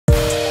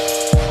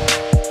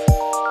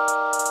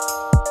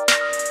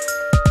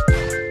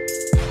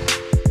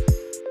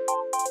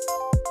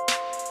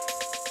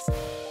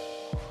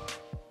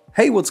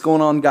Hey, what's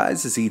going on,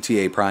 guys? It's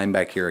ETA Prime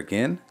back here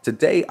again.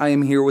 Today I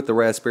am here with the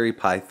Raspberry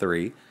Pi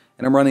 3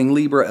 and I'm running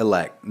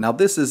LibreELEC. Now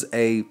this is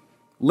a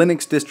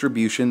Linux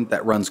distribution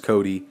that runs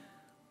Kodi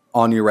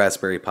on your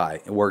Raspberry Pi.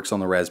 It works on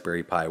the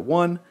Raspberry Pi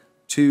 1,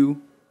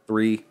 2,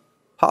 3,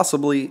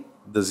 possibly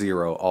the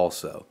 0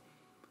 also.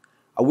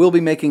 I will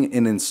be making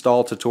an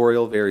install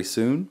tutorial very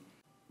soon.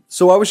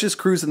 So I was just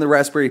cruising the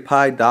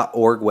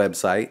raspberrypi.org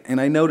website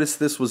and I noticed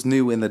this was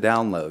new in the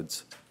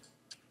downloads.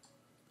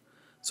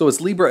 So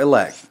it's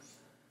LibreELEC.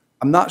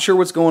 I'm not sure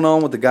what's going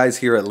on with the guys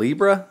here at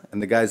Libre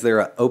and the guys there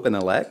at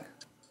OpenELEC,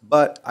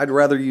 but I'd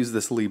rather use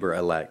this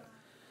LibreELEC.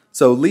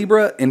 So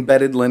Libre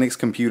Embedded Linux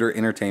Computer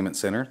Entertainment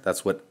Center,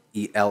 that's what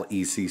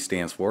LEC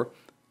stands for,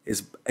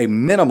 is a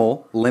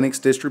minimal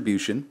Linux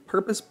distribution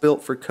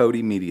purpose-built for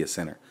Kodi Media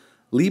Center.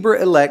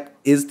 LibreELEC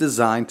is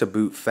designed to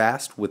boot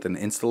fast with an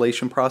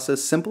installation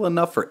process simple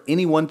enough for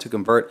anyone to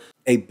convert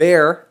a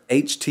bare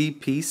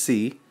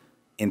HTPC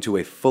into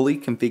a fully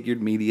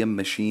configured media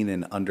machine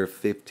in under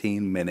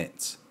 15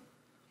 minutes.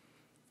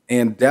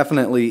 And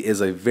definitely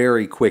is a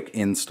very quick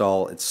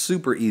install. It's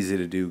super easy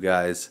to do,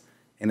 guys,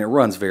 and it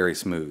runs very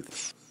smooth.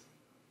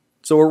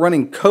 So we're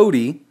running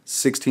Kodi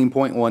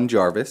 16.1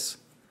 Jarvis.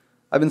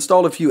 I've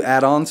installed a few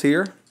add-ons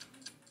here.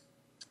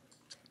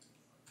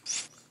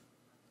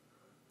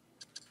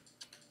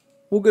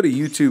 We'll go to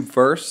YouTube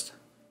first.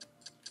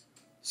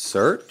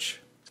 Search.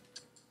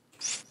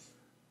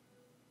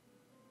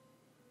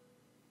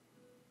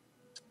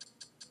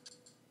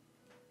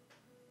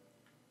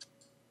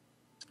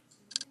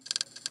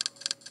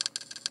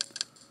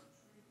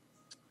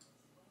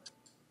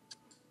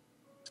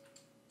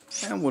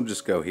 And we'll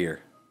just go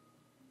here.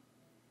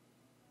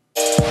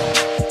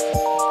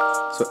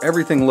 So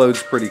everything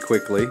loads pretty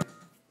quickly.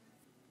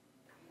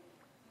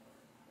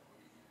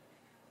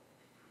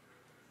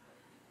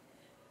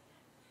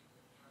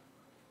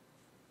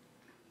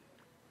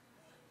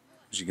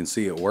 As you can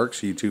see, it works.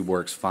 YouTube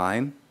works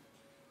fine.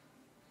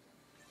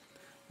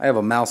 I have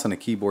a mouse and a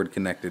keyboard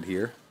connected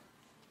here.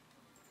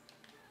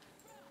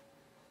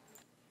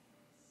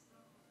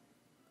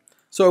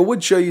 So I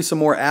would show you some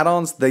more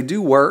add-ons. They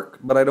do work,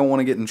 but I don't want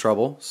to get in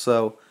trouble.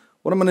 So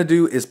what I'm going to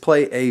do is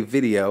play a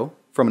video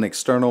from an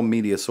external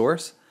media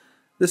source.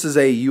 This is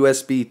a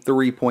USB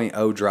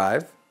 3.0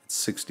 drive. It's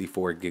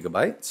 64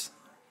 gigabytes.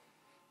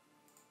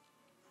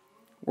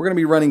 We're going to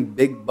be running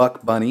Big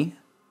Buck Bunny,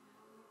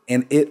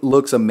 and it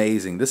looks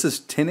amazing. This is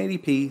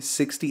 1080p,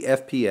 60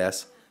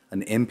 FPS,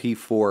 an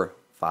MP4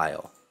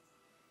 file.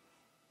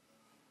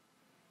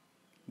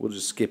 We'll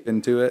just skip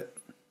into it.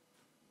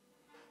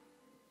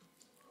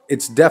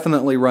 It's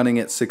definitely running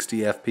at 60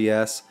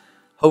 FPS.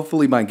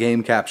 Hopefully my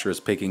game capture is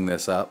picking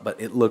this up,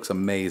 but it looks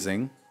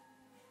amazing.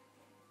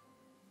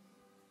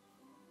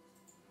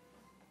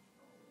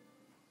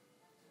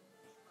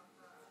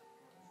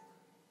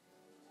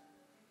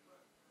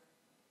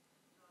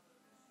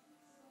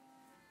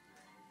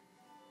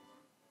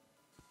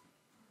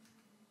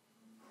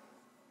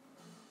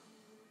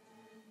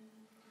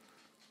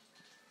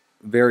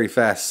 Very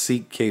fast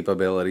seek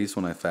capabilities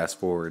when I fast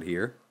forward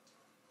here.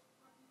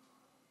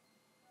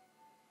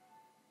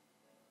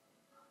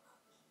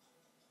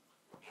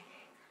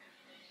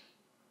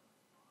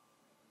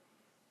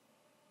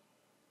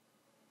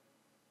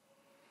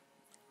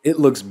 It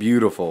looks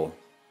beautiful.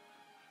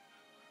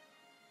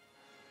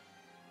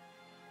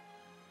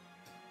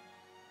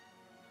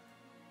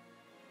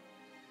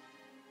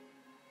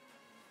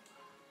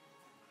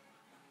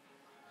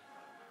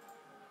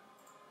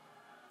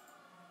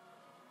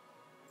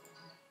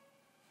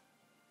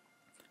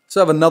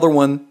 So I have another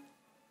one,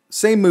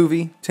 same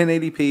movie,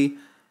 1080p.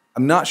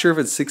 I'm not sure if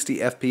it's 60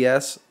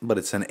 FPS, but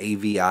it's an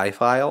AVI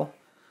file.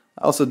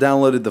 I also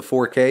downloaded the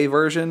 4K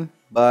version,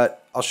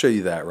 but I'll show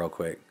you that real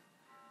quick.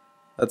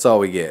 That's all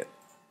we get.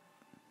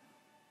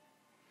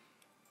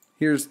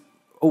 Here's,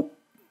 oh,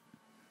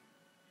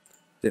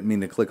 didn't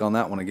mean to click on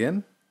that one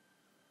again.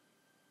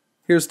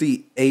 Here's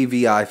the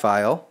AVI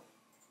file.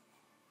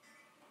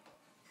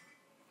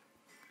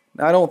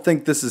 Now I don't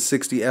think this is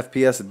 60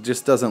 FPS, it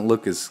just doesn't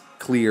look as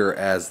clear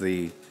as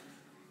the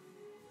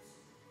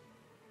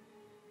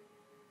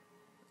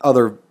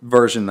other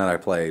version that I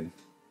played.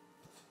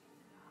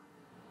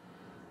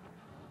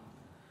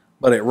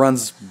 But it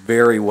runs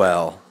very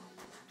well.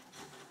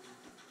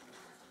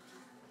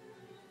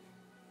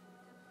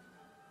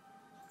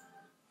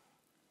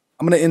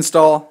 I'm going to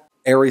install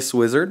Ares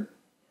Wizard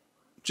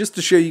just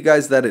to show you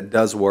guys that it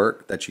does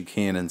work, that you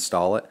can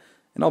install it,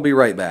 and I'll be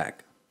right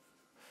back.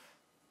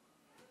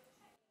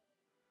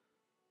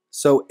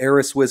 So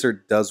Ares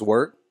Wizard does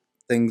work.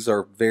 Things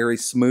are very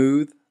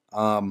smooth.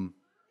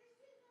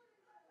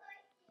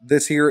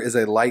 This here is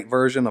a light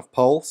version of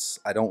Pulse.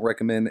 I don't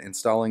recommend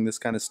installing this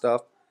kind of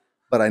stuff,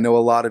 but I know a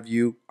lot of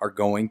you are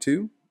going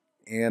to,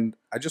 and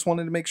I just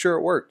wanted to make sure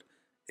it worked.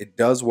 It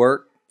does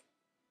work,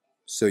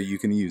 so you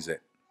can use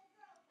it.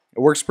 It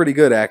works pretty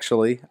good,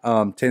 actually.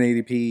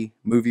 1080p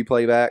movie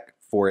playback,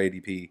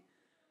 480p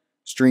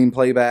stream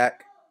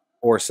playback,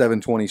 or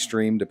 720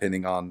 stream,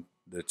 depending on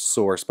the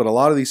source. But a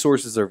lot of these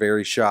sources are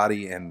very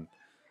shoddy, and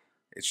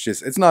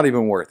it's not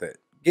even worth it.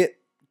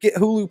 Get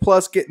Hulu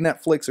Plus, get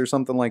Netflix or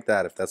something like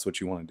that if that's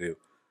what you want to do.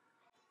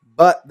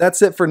 But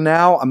that's it for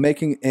now. I'm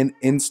making an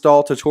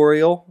install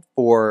tutorial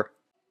for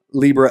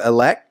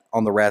LibreELEC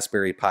on the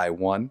Raspberry Pi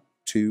 1,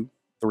 2,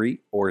 3,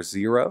 or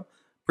 0.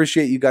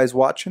 Appreciate you guys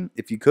watching.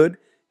 If you could,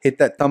 hit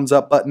that thumbs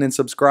up button and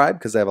subscribe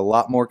because I have a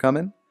lot more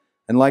coming.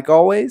 And like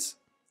always,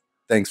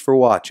 thanks for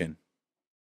watching.